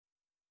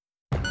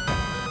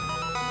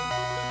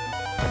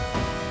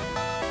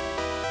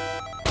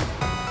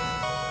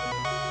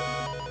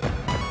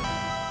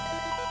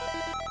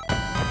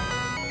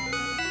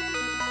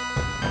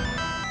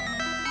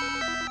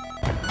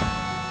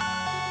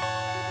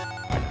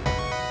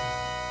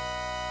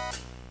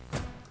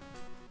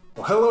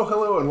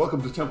Hello, and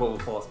welcome to Temple of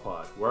the False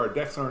Pod, where our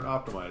decks aren't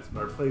optimized,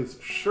 but our plays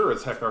sure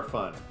as heck are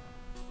fun.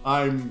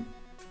 I'm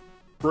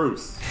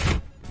Bruce.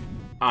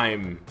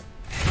 I'm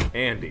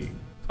Andy.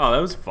 Oh, that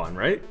was fun,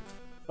 right?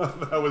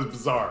 That was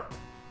bizarre.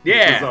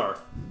 Yeah. Bizarre.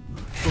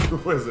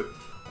 What is it?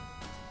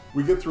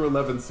 We get through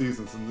 11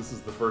 seasons, and this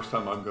is the first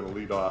time I'm going to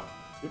lead off.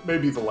 It may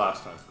be the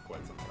last time for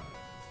quite some time.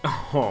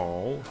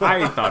 Oh,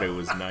 I thought it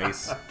was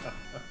nice.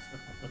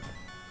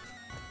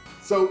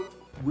 So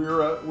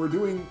we're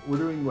doing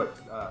what?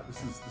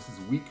 This is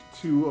week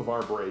 2 of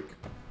our break,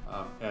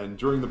 and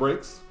during the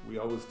breaks, we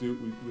always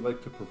do. We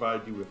like to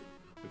provide you with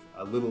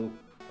a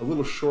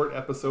little short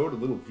episode, a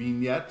little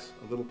vignette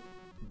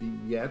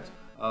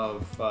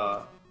of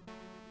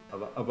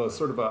a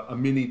sort of a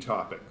mini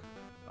topic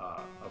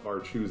of our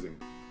choosing.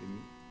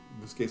 In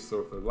this case,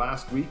 so for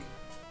last week,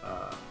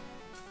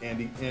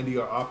 Andy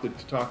opted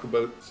to talk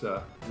about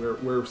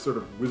where sort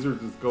of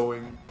Wizards is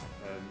going,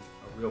 and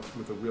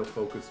with a real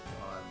focus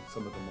on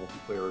some of the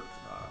multiplayer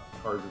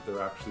cards that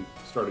they're actually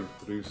starting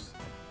to produce,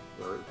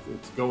 where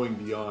it's going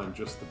beyond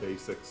just the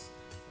basics,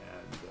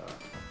 and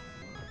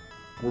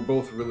we're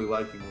both really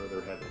liking where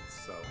they're headed.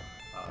 So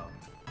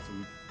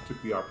we took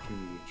the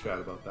opportunity to chat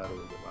about that a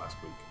little bit last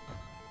week.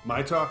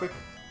 My topic,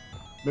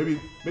 maybe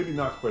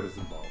not quite as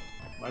involved.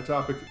 My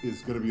topic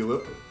is going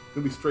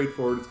to be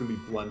straightforward. It's going to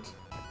be blunt.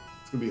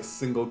 It's going to be a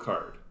single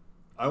card.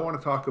 I want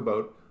to talk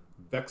about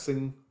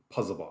Vexing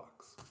Puzzlebox.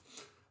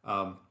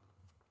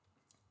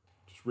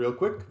 Just real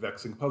quick,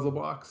 Vexing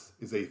Puzzlebox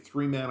is a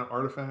 3-mana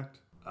artifact.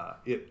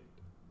 It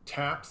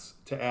taps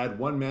to add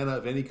 1 mana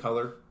of any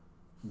color.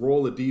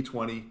 Roll a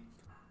d20.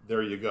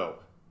 There you go.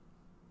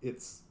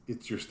 It's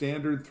your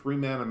standard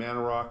 3-mana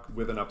mana rock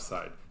with an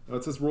upside. Now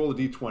it says roll a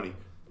d20.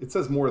 It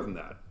says more than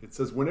that. It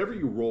says whenever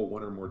you roll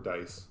 1 or more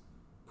dice,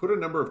 put a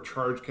number of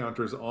charge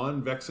counters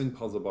on Vexing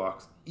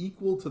Puzzlebox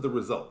equal to the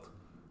result.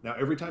 Now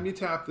every time you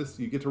tap this,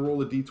 you get to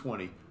roll a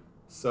d20.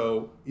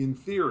 So in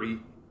theory,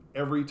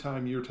 every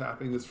time you're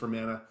tapping this for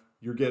mana,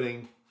 you're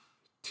getting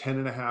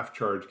 10.5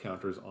 charge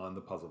counters on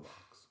the puzzle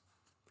box.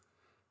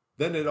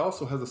 Then it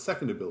also has a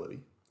second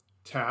ability.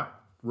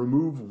 Tap,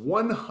 remove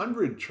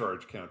 100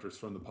 charge counters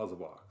from the puzzle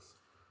box.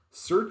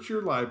 Search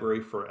your library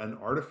for an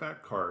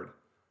artifact card,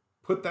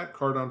 put that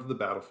card onto the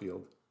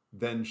battlefield,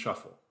 then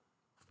shuffle.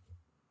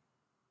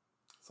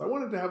 So I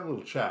wanted to have a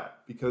little chat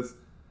because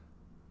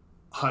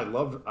I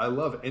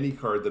love any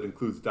card that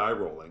includes die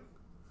rolling,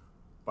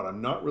 but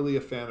I'm not really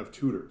a fan of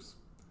tutors.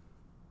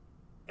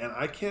 And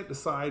I can't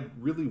decide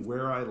really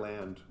where I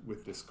land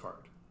with this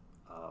card,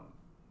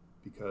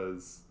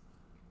 because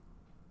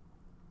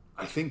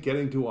I think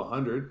getting to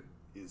 100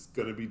 is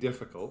going to be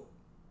difficult.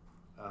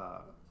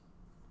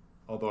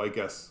 Although I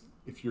guess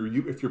if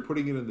you're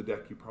putting it in the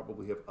deck, you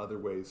probably have other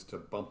ways to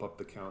bump up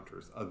the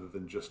counters other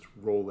than just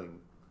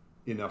rolling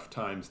enough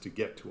times to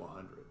get to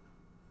 100.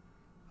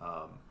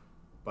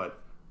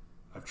 But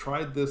I've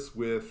tried this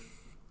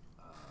with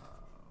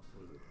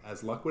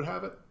As Luck Would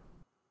Have It.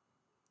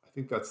 I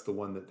think that's the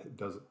one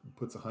that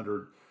puts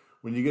 100.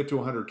 When you get to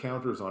 100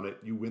 counters on it,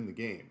 you win the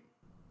game.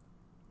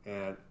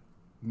 And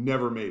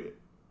never made it.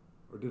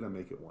 Or did I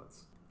make it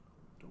once?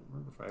 Don't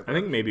remember if I ever. I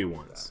think maybe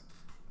once.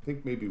 I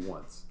think maybe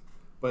once.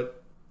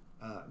 But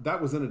that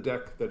was in a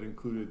deck that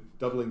included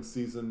Doubling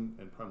Season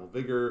and Primal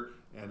Vigor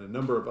and a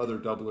number of other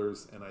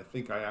doublers. And I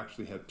think I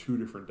actually had 2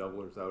 different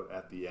doublers out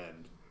at the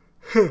end.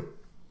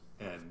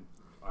 And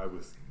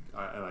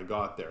I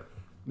got there.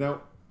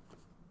 Now,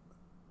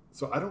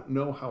 so I don't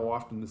know how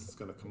often this is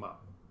going to come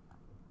up,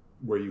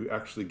 where you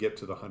actually get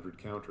to the 100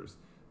 counters.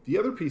 The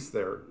other piece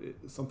there,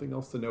 something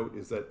else to note,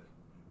 is that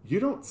you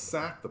don't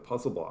sack the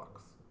puzzle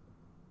box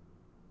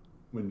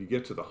when you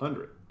get to the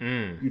 100.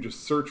 You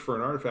just search for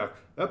an artifact.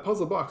 That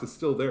puzzle box is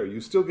still there. You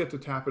still get to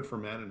tap it for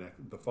mana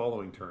the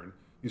following turn.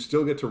 You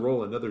still get to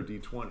roll another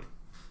d20.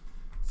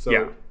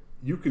 So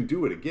You can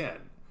do it again.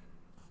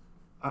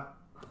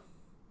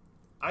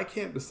 I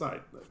can't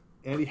decide.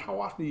 Andy,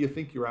 how often do you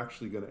think you're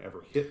actually going to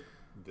ever hit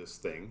this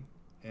thing?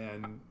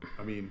 And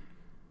I mean,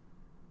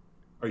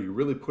 are you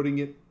really putting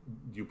it?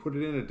 Do you put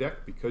it in a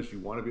deck because you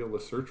want to be able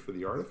to search for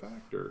the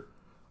artifact, or?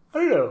 I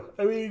don't know.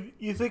 I mean,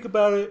 you think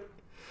about it.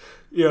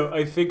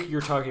 I think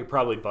you're talking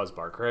probably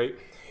Buzzbark, right?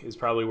 Is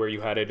probably where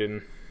you had it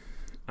in.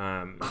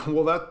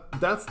 Well,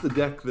 that's the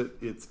deck that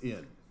it's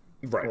in.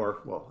 Right.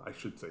 Or, well, I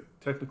should say,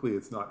 technically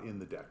it's not in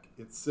the deck.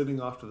 It's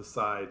sitting off to the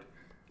side.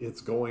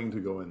 It's going to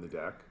go in the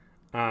deck.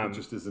 It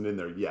just isn't in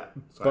there yet.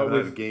 So I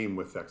haven't had a game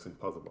with Vexing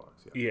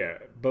Puzzlebox yet. Yeah,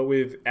 but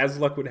with As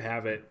Luck Would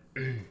Have It,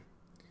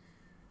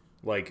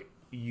 like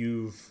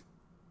you've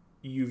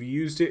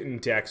used it in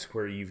decks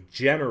where you've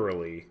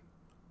generally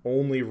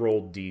only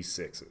rolled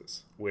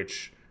d6s,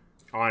 which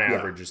on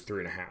average is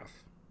 3.5.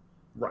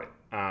 Right.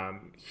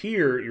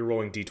 Here you're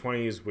rolling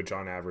d20s, which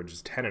on average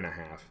is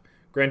 10.5.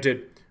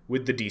 Granted,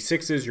 with the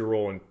d6s you're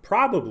rolling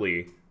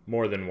probably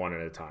more than 1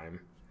 at a time.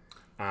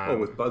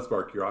 With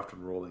Buzzbark you're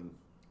often rolling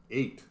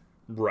 8.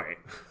 Right.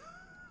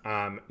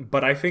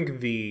 But I think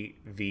the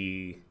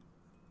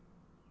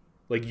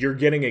like you're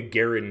getting a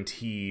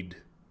guaranteed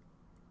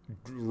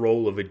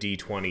roll of a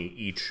d20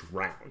 each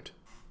round.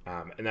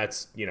 And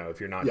that's, if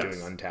you're not Yes.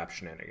 doing untapped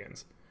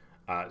shenanigans.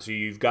 So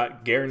you've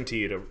got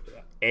guaranteed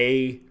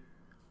a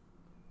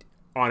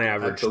on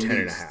average At the 10 and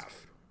a least.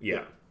 half.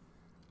 Yeah.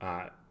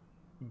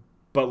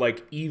 But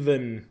like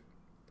even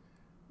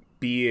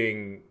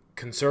being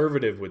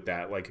conservative with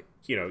that, like,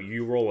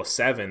 you roll a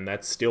 7,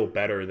 that's still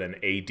better than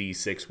a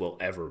D6 will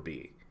ever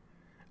be.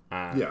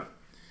 Yeah.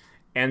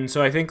 And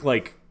so I think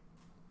like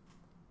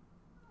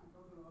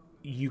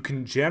you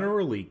can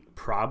generally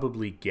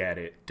probably get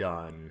it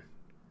done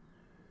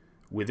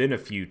within a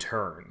few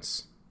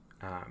turns.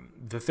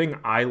 The thing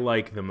I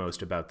like the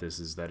most about this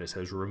is that it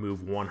says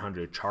remove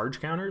 100 charge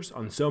counters.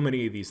 On so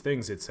many of these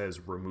things, it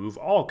says remove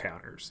all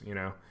counters,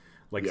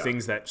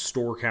 things that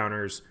store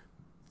counters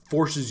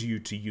forces you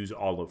to use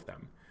all of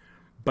them.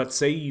 But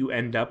say you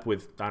end up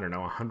with,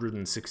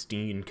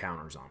 116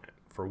 counters on it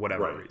for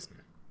whatever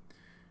reason.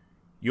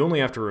 You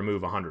only have to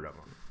remove 100 of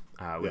them,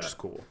 which is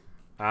cool.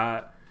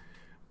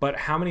 But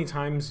how many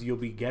times you'll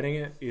be getting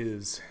it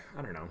is,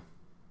 I don't know,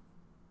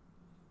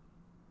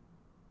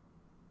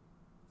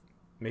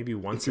 maybe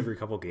once every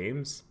couple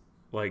games,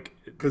 like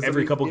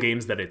every couple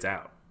games that it's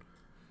out.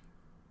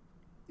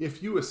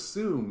 If you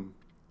assume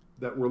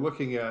that we're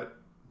looking at,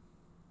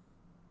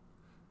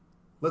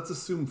 let's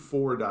assume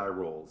 4 die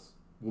rolls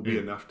will be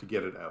enough to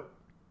get it out,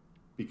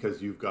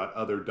 because you've got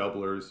other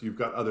doublers, you've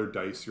got other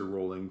dice you're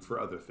rolling for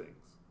other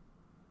things.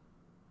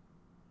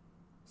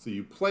 So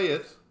you play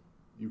it,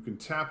 you can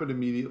tap it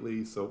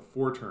immediately, so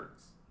 4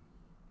 turns.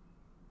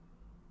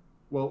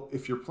 Well,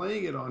 if you're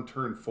playing it on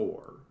turn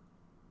 4,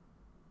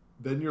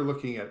 then you're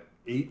looking at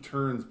 8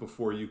 turns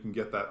before you can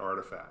get that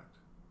artifact.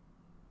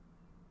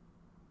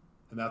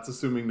 And that's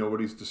assuming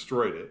nobody's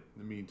destroyed it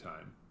in the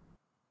meantime.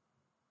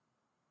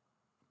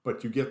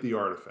 But you get the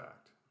artifact.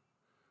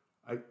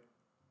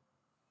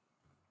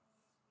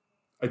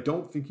 I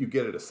don't think you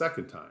get it a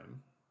second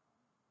time,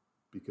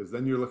 because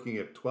then you're looking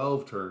at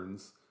 12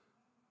 turns.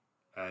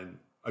 And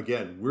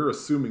again, we're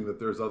assuming that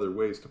there's other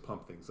ways to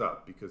pump things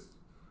up, because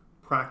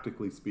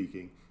practically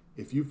speaking,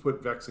 if you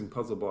put Vexing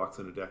Puzzlebox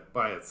in a deck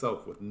by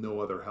itself with no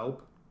other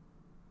help,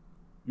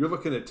 you're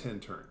looking at 10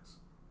 turns.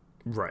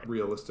 Right.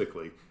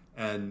 Realistically.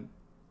 And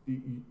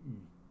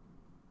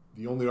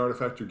the only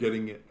artifact you're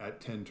getting at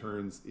 10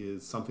 turns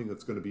is something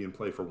that's going to be in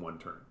play for 1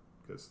 turn,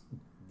 because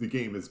the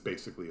game is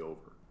basically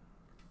over.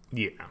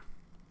 Yeah.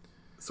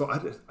 So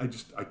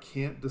I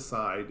can't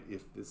decide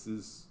if this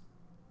is,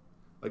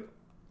 like,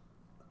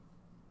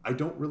 I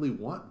don't really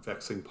want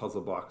Vexing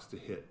Puzzlebox to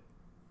hit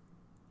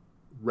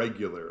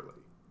regularly.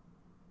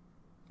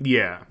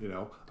 Yeah.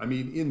 I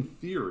mean, in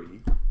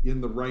theory,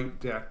 in the right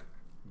deck,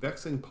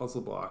 Vexing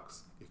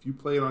Puzzlebox, if you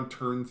play it on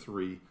turn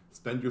 3,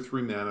 spend your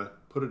 3 mana,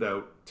 put it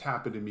out,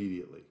 tap it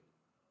immediately,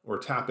 or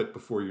tap it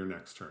before your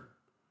next turn.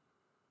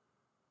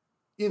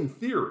 In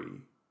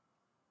theory,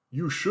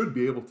 you should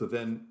be able to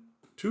then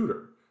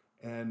tutor.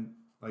 And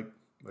like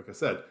I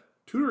said,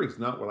 tutoring is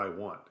not what I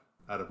want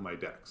out of my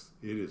decks.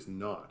 It is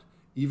not.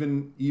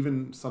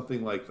 Even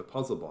something like the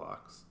Puzzle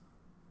Box,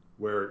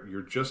 where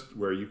you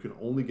can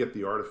only get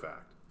the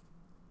artifact,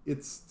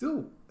 it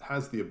still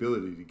has the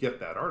ability to get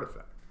that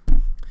artifact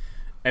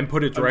and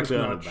put it directly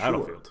on the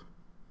battlefield.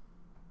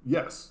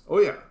 Yes. Oh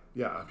yeah.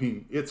 Yeah. I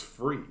mean, it's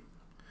free.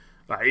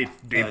 It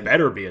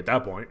better be at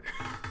that point.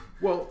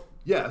 Well,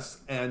 yes,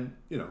 and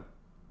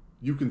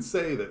you can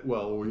say that,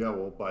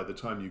 well, by the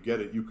time you get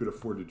it, you could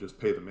afford to just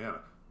pay the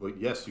mana. Well,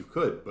 yes, you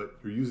could, but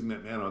you're using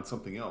that mana on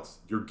something else.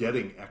 You're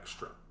getting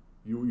extra.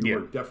 You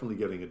are definitely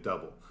getting a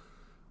double.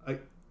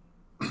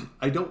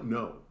 I don't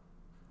know.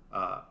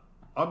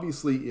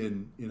 Obviously,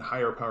 in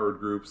higher powered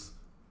groups,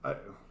 I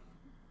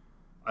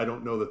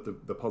don't know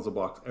that the puzzle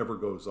box ever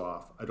goes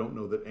off. I don't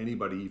know that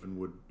anybody even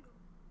would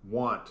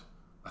want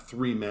a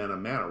 3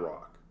 mana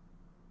rock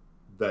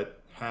that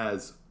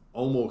has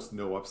almost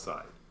no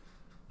upside,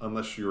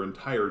 unless your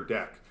entire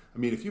deck. I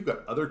mean, if you've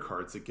got other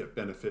cards that get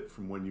benefit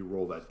from when you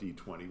roll that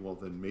D20, well,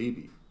 then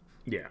maybe.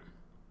 Yeah.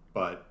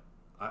 But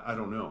I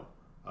don't know.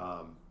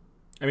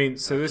 I mean,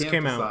 so this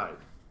came out.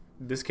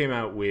 This came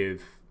out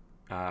with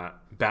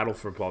Battle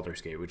for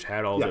Baldur's Gate, which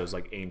had all those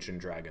like ancient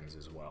dragons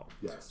as well.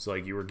 Yes. So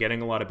like you were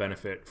getting a lot of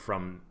benefit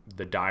from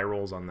the die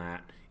rolls on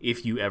that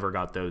if you ever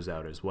got those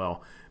out as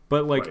well.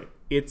 But like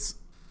it's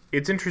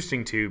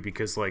interesting too,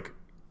 because like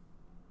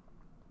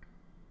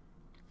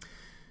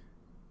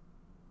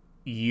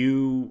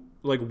you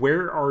like,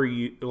 where are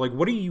you, like,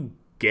 what are you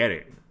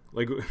getting?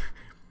 Like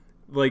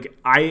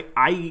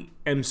I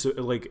am so,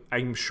 like,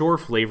 I'm sure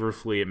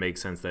flavorfully it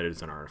makes sense that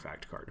it's an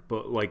artifact card,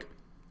 but like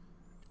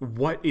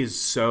what is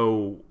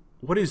so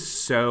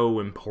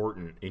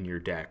important in your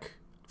deck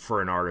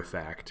for an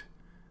artifact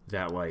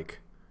that like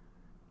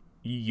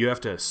you have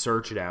to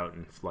search it out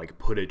and like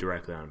put it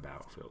directly on a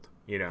battlefield,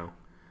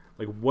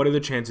 like what are the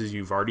chances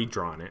you've already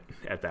drawn it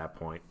at that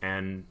point?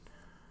 And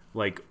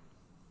like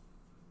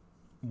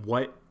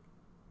what,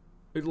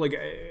 like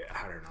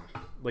I don't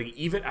know, like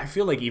even I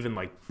feel like even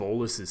like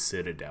Bolus's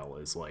Citadel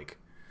is like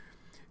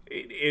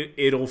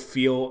it'll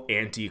feel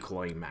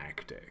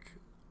anticlimactic,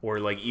 or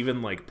like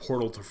even like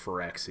Portal to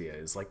Phyrexia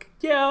is like,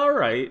 yeah, all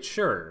right,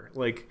 sure,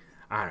 like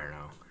I don't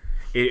know.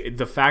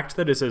 The fact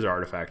that it says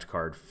artifact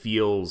card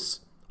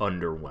feels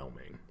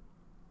underwhelming.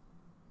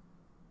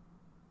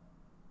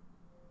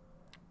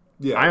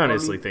 Yeah, I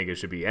honestly think it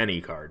should be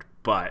any card,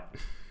 but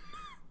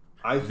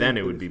then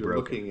it would be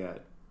broken. Looking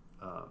at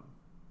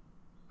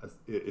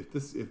if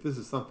this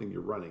is something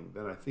you're running,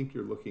 then I think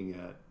you're looking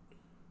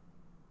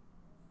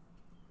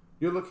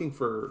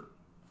for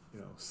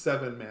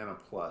 7 mana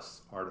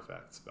plus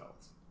artifact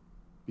spells,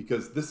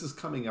 because this is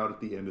coming out at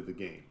the end of the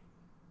game.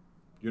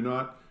 You're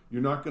not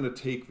going to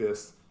take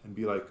this and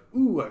be like,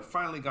 ooh, I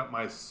finally got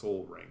my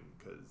soul ring,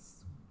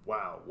 because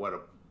wow,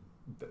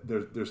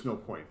 there's no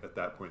point at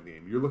that point in the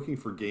game. You're looking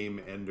for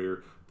game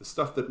ender, the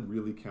stuff that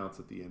really counts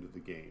at the end of the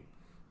game.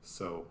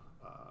 So,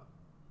 a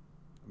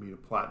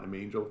Platinum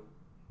Angel.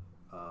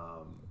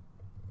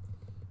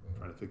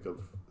 Trying to think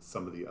of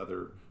some of the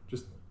other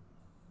just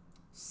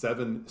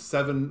seven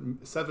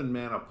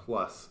mana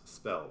plus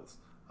spells.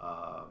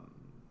 Oh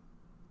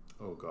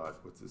God,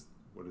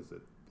 what is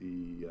it?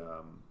 The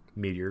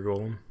Meteor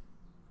Golem.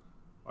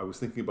 I was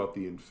thinking about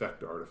the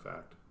Infect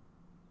artifact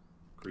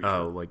creature.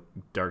 Oh, like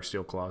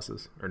Darksteel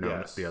Colossus? Or no,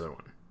 yes. The other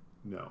one.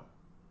 No.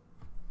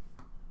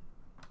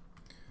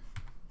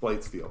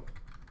 Blightsteel.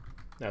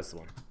 That's the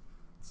one.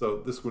 So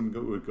this one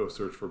would go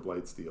search for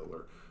Blightsteel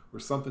or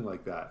something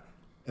like that.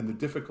 And the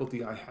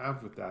difficulty I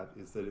have with that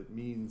is that it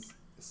means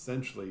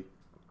essentially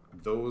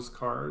those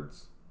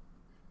cards,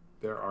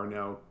 there are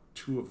now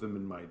 2 of them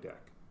in my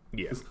deck.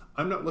 Yeah. Because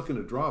I'm not looking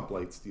to draw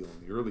Blightsteel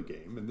in the early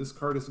game, and this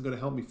card isn't going to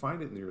help me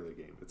find it in the early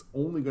game. It's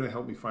only going to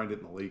help me find it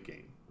in the late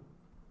game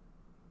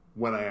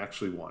when I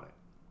actually want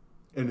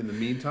it. And in the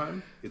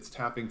meantime, it's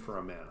tapping for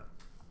a mana.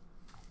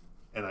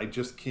 And I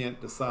just can't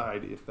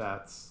decide if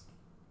that's,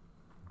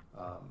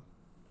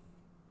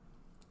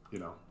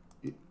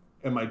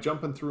 am I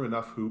jumping through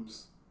enough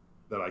hoops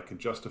that I can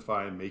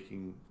justify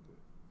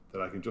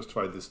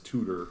this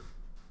tutor,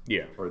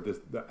 or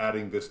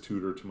adding this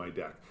tutor to my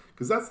deck?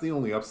 Because that's the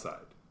only upside.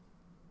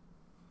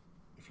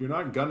 If you're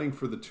not gunning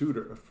for the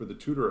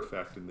tutor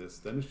effect in this,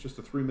 then it's just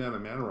a 3-mana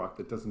mana rock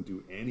that doesn't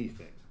do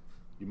anything.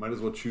 You might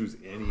as well choose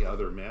any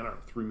other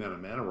 3-mana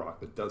mana rock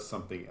that does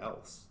something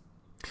else.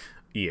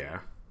 Yeah.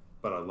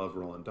 But I love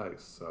rolling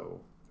dice, so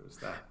there's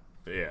that.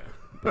 Yeah.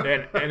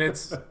 And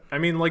it's,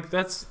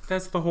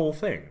 that's the whole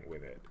thing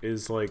with it,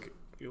 is like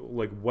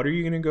what are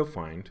you going to go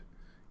find?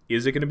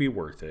 Is it going to be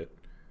worth it?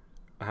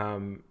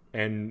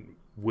 And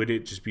would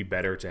it just be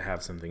better to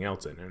have something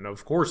else in? And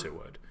of course it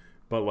would.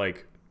 But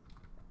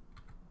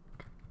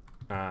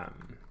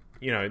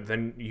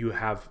then you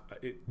have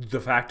the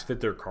fact that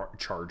they're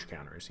charge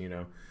counters,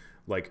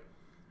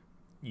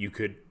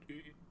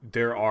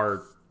 there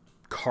are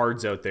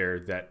cards out there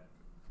that,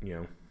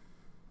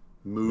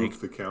 move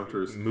the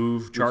counters,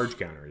 move charge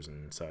counters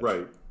and such.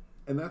 Right.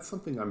 And that's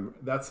something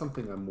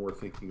I'm more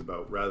thinking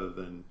about rather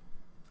than,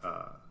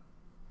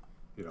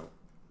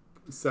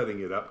 setting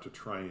it up to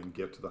try and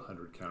get to the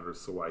 100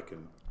 counters so I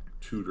can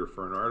tutor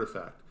for an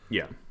artifact.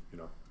 Yeah.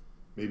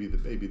 Maybe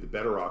the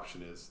better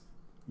option is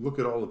look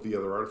at all of the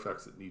other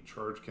artifacts that need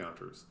charge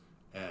counters,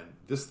 and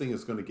this thing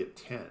is going to get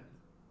 10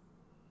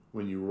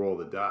 when you roll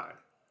the die.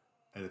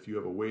 And if you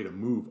have a way to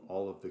move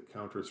all of the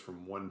counters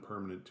from one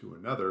permanent to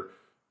another,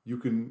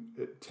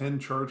 10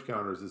 charge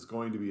counters is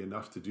going to be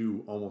enough to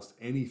do almost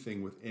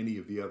anything with any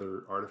of the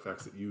other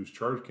artifacts that use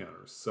charge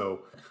counters.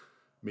 So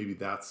maybe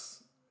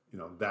that's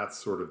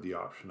sort of the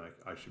option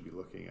I should be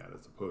looking at,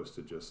 as opposed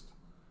to just,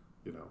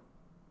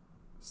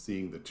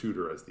 seeing the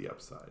tutor as the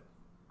upside.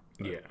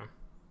 But, yeah.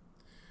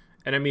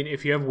 And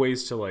if you have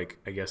ways to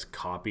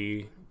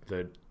copy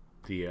the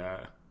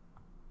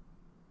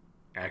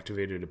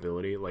activated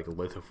ability, like a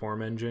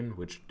lithoform engine,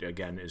 which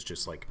again is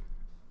just like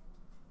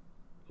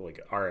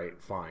all right,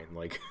 fine,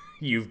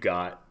 you've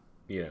got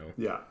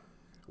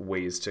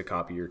ways to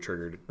copy your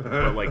triggered,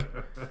 but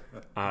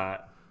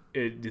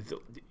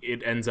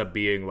it ends up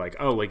being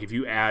if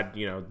you add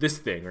this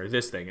thing or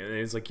this thing, and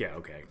it's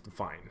okay,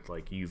 fine,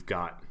 you've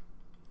got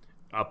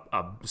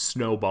a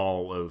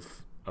snowball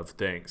of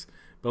things.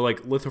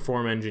 But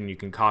lithoform engine, you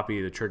can copy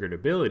the triggered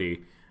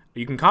ability,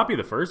 you can copy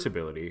the first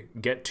ability,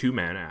 get 2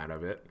 mana out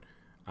of it,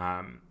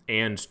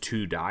 and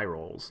 2 die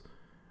rolls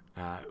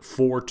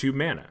for 2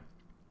 mana.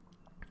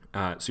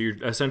 So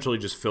you're essentially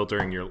just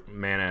filtering your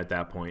mana at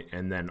that point,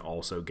 and then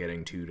also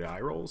getting 2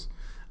 die rolls.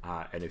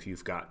 And if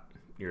you've got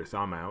your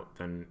thumb out,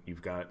 then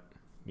you've got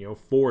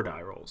 4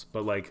 die rolls.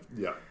 But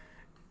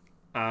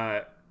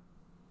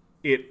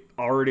it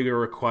already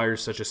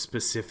requires such a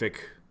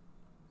specific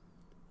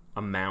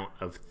amount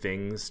of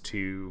things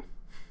to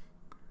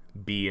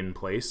be in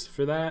place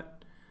for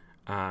that.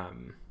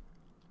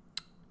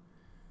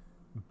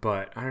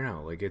 But I don't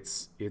know,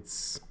 it's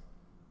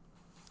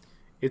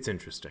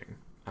interesting.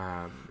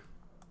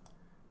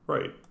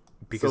 Right.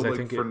 Because so, I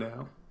think for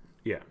now.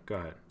 Yeah, go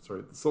ahead.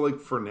 Sorry. So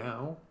for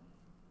now,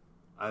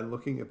 I'm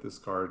looking at this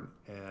card,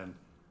 and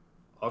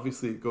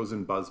obviously it goes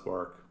in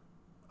Buzzbark,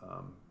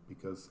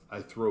 because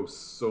I throw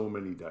so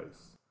many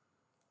dice,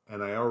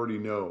 and I already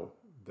know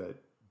that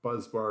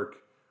Buzzbark,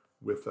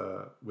 with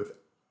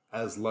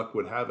as luck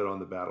would have it on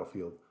the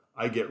battlefield,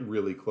 I get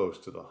really close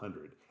to the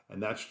 100.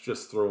 And that's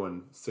just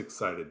throwing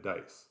 6-sided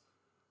dice.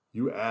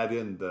 You add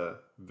in the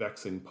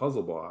Vexing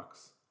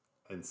Puzzlebox,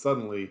 and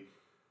suddenly,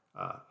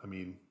 I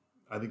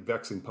think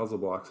Vexing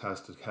Puzzlebox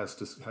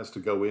has to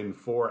go in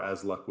for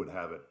As Luck Would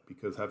Have It,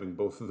 because having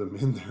both of them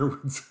in there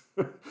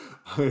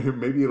would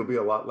maybe it'll be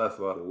a lot less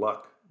out of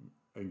luck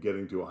and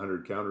getting to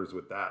 100 counters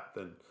with that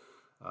than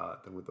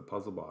with the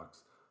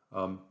Puzzlebox.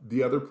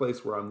 The other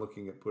place where I'm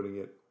looking at putting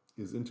it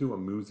is into a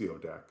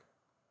Muzio deck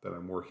that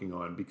I'm working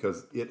on,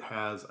 because it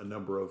has a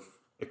number of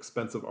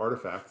expensive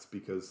artifacts,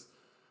 because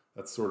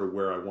that's sort of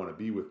where I want to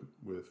be with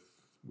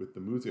the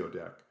Muzio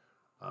deck.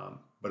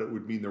 But it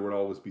would mean there would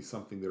always be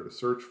something there to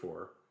search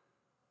for.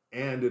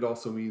 And it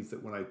also means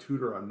that when I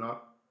tutor, I'm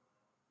not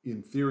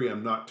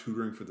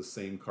tutoring for the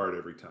same card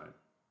every time.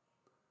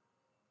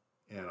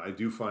 And I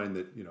do find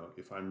that,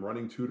 if I'm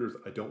running tutors,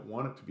 I don't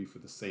want it to be for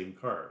the same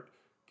card.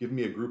 Give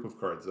me a group of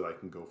cards where I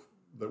can go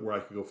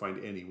find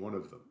any one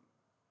of them.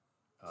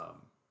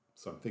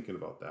 So I'm thinking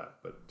about that,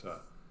 but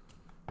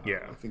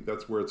I think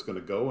that's where it's going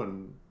to go.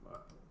 And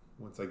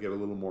once I get a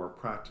little more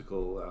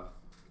practical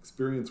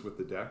experience with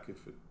the deck,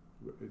 if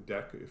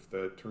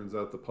that turns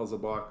out the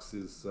Puzzlebox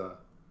is,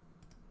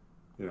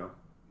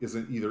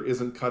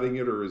 isn't cutting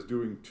it or is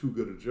doing too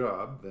good a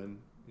job, then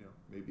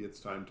maybe it's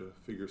time to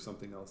figure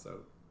something else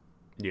out.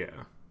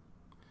 Yeah.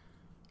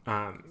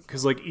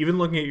 Because even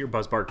looking at your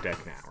Buzzbark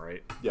deck now,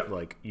 right? Yeah.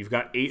 You've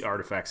got 8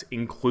 artifacts,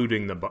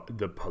 including the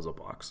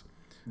Puzzlebox.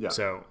 Yeah.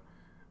 So,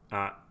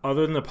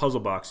 other than the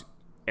Puzzlebox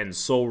and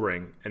Soul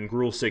Ring and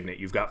Gruul Signet,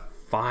 you've got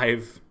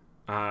 5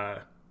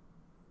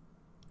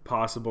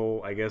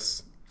 possible, I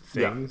guess,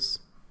 things.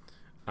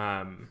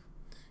 Yeah.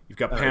 You've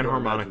got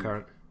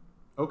Panharmonica.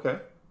 Okay.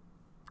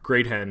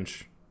 Great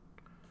Henge.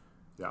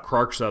 Yeah.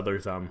 Krark's Other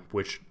Thumb,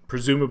 which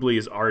presumably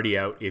is already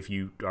out if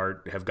you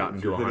have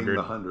gotten to 100.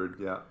 The 100,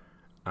 yeah.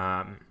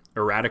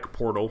 Erratic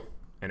Portal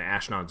and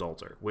Ashnod's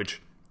Altar,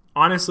 which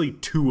honestly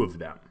 2 of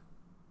them,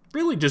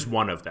 really just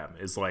one of them,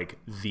 is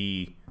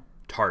the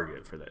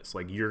target for this.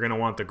 You're going to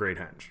want the Great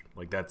Henge.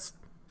 That's...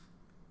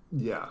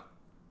 Yeah.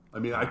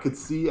 I could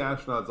see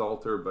Ashnod's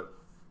Altar, but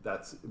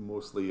that's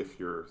mostly if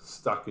you're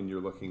stuck and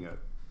you're looking at,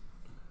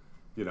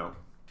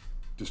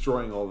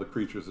 destroying all the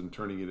creatures and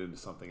turning it into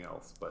something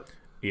else. But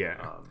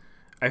yeah.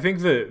 I think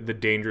the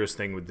dangerous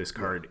thing with this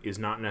card is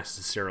not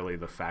necessarily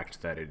the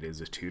fact that it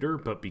is a tutor,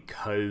 but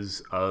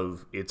because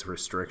of its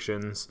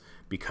restrictions,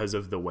 because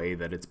of the way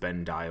that it's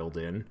been dialed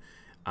in,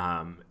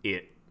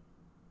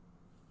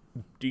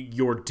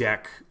 your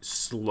deck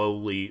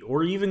slowly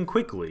or even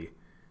quickly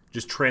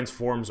just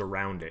transforms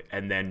around it,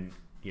 and then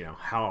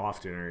how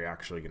often are you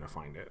actually going to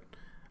find it?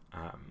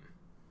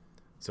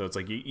 So it's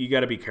you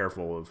got to be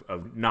careful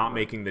of not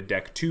making the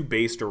deck too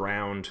based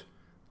around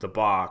the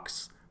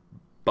box,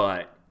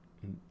 but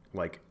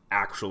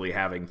actually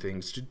having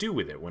things to do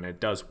with it when it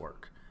does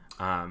work.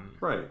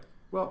 Right.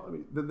 Well,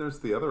 then there's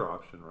the other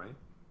option, right?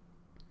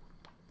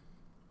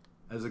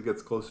 As it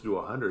gets closer to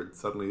 100,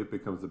 suddenly it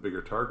becomes a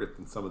bigger target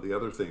than some of the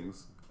other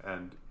things.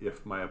 And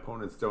if my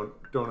opponents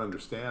don't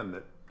understand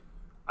that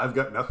I've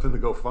got nothing to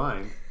go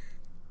find,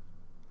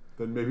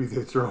 then maybe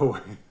they throw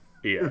away.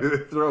 Yeah. They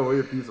throw away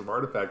a piece of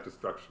artifact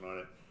destruction on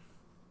it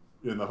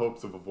in the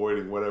hopes of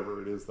avoiding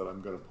whatever it is that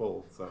I'm going to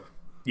pull. So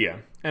yeah,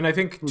 and I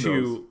think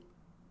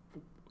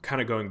kind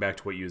of going back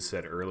to what you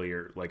said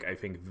earlier, I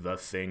think the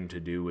thing to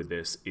do with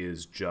this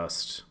is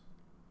just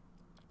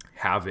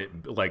have it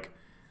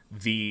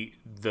the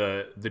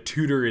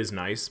tutor is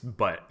nice,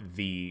 but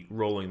the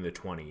rolling the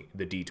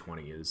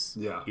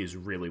D20 is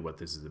really what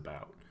this is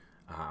about.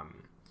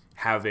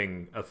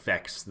 Having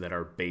effects that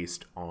are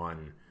based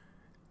on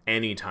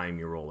any time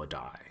you roll a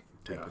die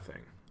type of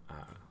thing.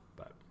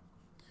 But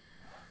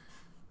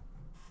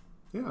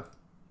yeah.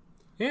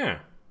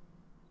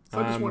 So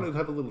I just wanted to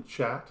have a little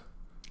chat.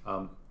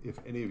 If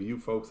any of you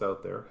folks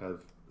out there have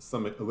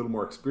a little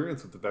more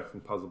experience with the Vexing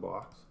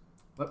Puzzlebox,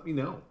 let me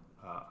know.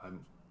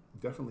 I'm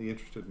definitely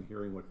interested in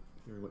hearing what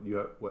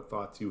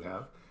thoughts you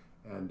have.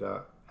 And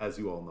as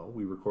you all know,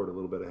 we record a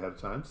little bit ahead of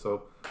time.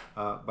 So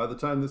by the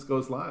time this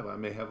goes live, I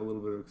may have a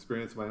little bit of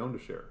experience of my own to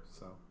share.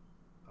 So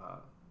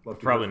love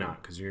to probably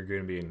not, because you're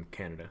going to be in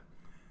Canada.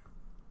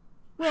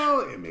 Well,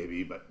 it may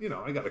be, but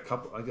I got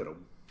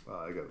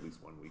at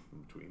least 1 week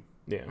in between.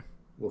 Yeah,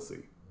 we'll see.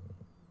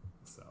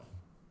 So,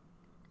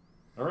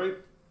 all right.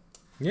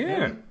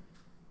 Yeah.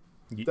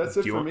 That's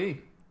it for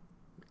me.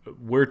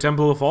 We're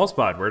Temple of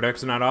Falspod. Where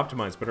decks are not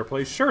optimized, but our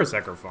plays sure as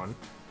heck are fun.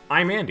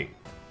 I'm Andy.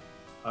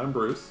 I'm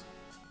Bruce.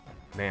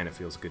 Man, it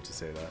feels good to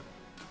say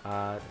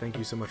that. Thank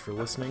you so much for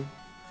listening.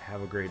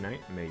 Have a great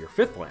night. May your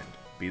 5th land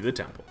be the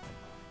Temple.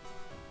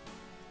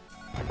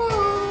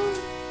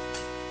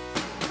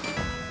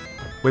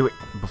 Wait.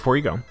 Before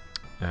you go,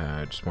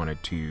 I just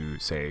wanted to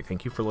say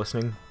thank you for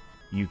listening.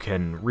 You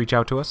can reach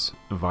out to us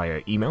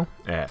via email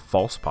at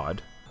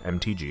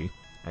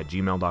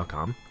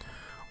falsepodmtg@gmail.com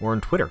or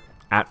on Twitter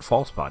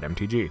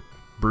 @falsepodmtg.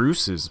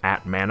 Bruce is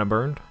at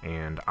ManaBurned,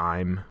 and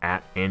I'm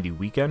at Andy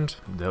Weekend,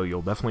 though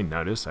you'll definitely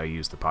notice I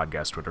use the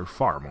podcast Twitter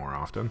far more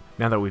often.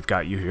 Now that we've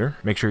got you here,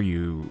 make sure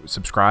you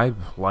subscribe,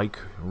 like,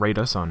 rate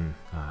us on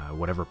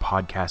whatever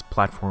podcast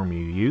platform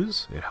you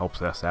use. It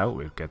helps us out.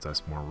 It gets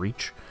us more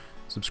reach.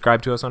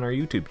 Subscribe to us on our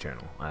YouTube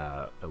channel.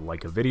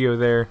 Like a video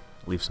there.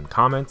 Leave some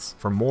comments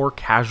for more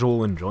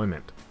casual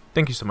enjoyment.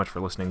 Thank you so much for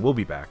listening. We'll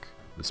be back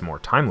with some more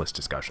timeless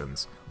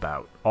discussions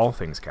about all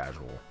things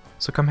casual.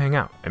 So come hang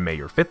out, and may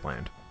your fifth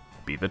land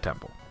be the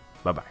temple.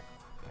 Bye-bye.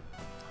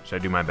 Should I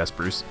do my best,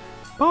 Bruce?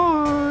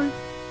 Bye!